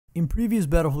In previous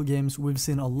Battlefield games, we've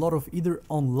seen a lot of either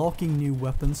unlocking new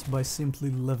weapons by simply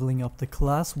leveling up the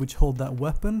class which hold that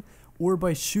weapon, or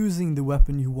by choosing the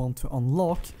weapon you want to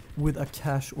unlock with a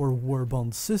cash or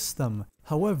warbond system.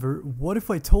 However, what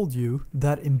if I told you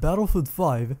that in Battlefield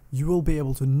 5 you will be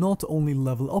able to not only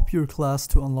level up your class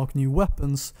to unlock new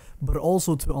weapons, but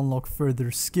also to unlock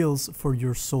further skills for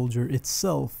your soldier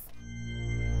itself?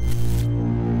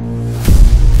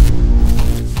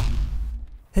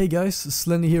 Hey guys,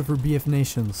 Slendy here for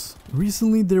BFNations.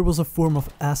 Recently there was a form of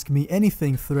Ask Me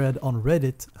Anything thread on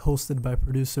Reddit hosted by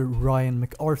producer Ryan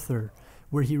McArthur,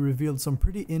 where he revealed some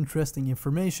pretty interesting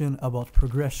information about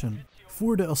progression.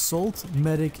 For the Assault,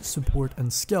 Medic, Support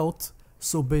and Scout,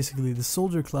 so basically the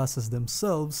soldier classes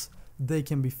themselves, they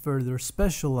can be further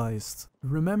specialized.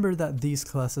 Remember that these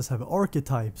classes have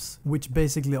archetypes, which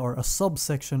basically are a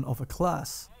subsection of a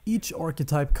class. Each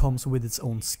archetype comes with its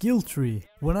own skill tree.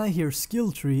 When I hear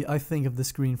skill tree, I think of the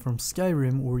screen from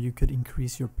Skyrim where you could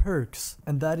increase your perks,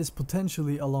 and that is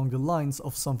potentially along the lines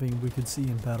of something we could see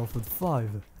in Battlefield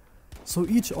 5. So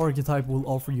each archetype will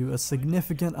offer you a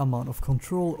significant amount of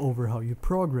control over how you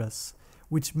progress,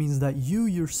 which means that you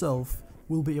yourself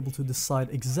will be able to decide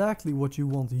exactly what you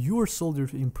want your soldier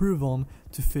to improve on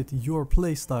to fit your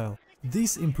playstyle.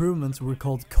 These improvements were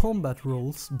called combat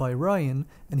roles by Ryan,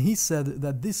 and he said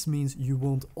that this means you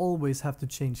won't always have to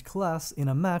change class in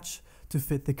a match to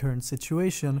fit the current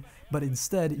situation, but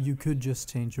instead you could just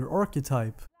change your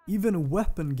archetype. Even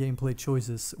weapon gameplay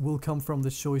choices will come from the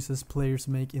choices players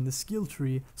make in the skill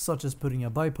tree, such as putting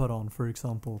a bipod on, for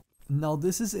example. Now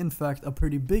this is in fact a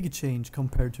pretty big change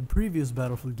compared to previous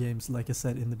Battlefield games, like I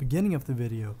said in the beginning of the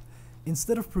video.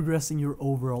 Instead of progressing your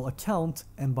overall account,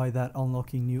 and by that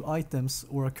unlocking new items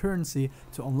or a currency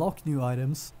to unlock new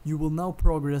items, you will now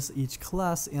progress each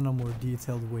class in a more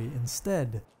detailed way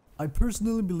instead. I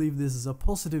personally believe this is a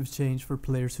positive change for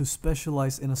players who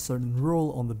specialize in a certain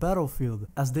role on the battlefield,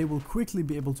 as they will quickly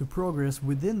be able to progress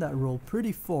within that role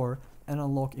pretty far and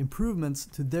unlock improvements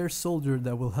to their soldier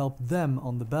that will help them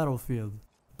on the battlefield.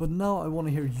 But now I want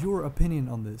to hear your opinion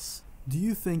on this. Do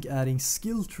you think adding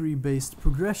skill tree based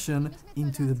progression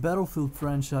into the Battlefield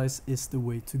franchise is the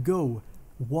way to go?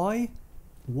 Why?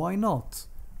 Why not?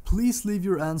 Please leave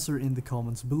your answer in the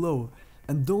comments below.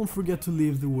 And don't forget to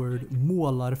leave the word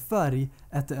målarfärg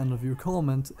at the end of your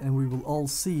comment, and we will all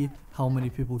see how many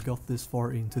people got this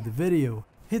far into the video.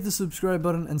 Hit the subscribe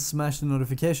button and smash the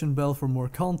notification bell for more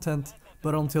content,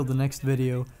 but until the next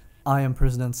video, I am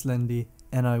President Slendy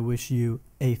and I wish you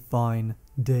a fine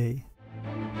day.